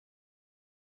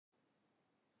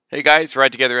Hey guys,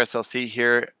 Ride Together SLC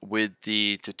here with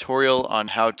the tutorial on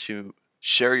how to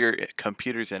share your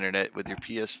computer's internet with your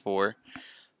PS4.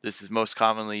 This is most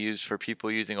commonly used for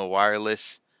people using a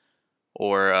wireless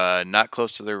or not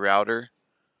close to their router.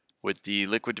 With the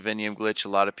liquid divinium glitch, a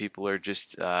lot of people are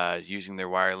just using their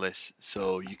wireless.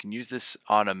 So you can use this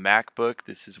on a MacBook.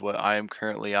 This is what I am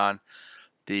currently on.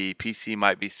 The PC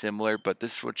might be similar, but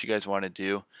this is what you guys want to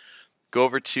do. Go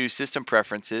over to System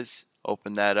Preferences,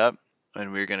 open that up,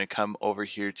 and we're going to come over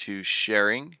here to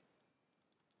Sharing.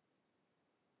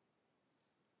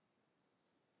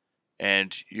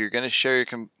 And you're going to share your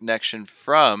connection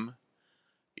from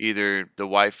either the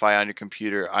Wi-Fi on your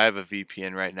computer. I have a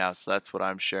VPN right now, so that's what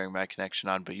I'm sharing my connection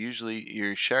on. But usually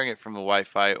you're sharing it from the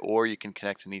Wi-Fi, or you can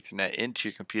connect an Ethernet into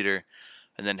your computer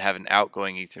and then have an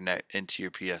outgoing Ethernet into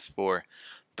your PS4.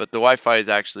 But the Wi-Fi is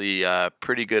actually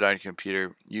pretty good on your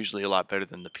computer, usually a lot better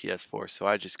than the PS4, so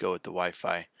I just go with the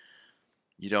Wi-Fi.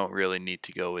 You don't really need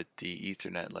to go with the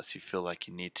Ethernet unless you feel like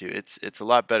you need to. It's a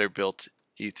lot better built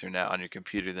Ethernet on your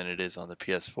computer than it is on the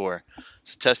PS4.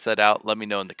 So test that out. Let me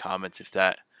know in the comments if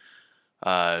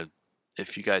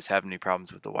you guys have any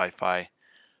problems with the Wi-Fi.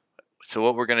 So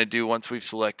what we're going to do once we've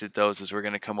selected those is we're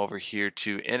going to come over here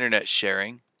to Internet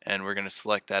Sharing, and we're going to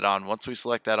select that on. Once we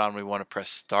select that on, we want to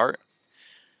press Start.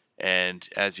 And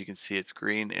as you can see, it's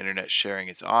green. Internet sharing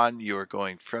is on. You are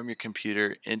going from your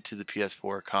computer into the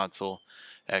PS4 console,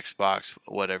 Xbox,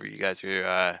 whatever you guys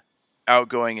are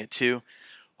outgoing it to.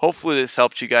 Hopefully this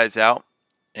helped you guys out,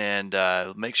 and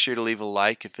make sure to leave a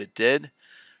like if it did.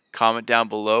 Comment down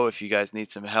below if you guys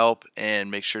need some help, and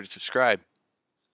make sure to subscribe.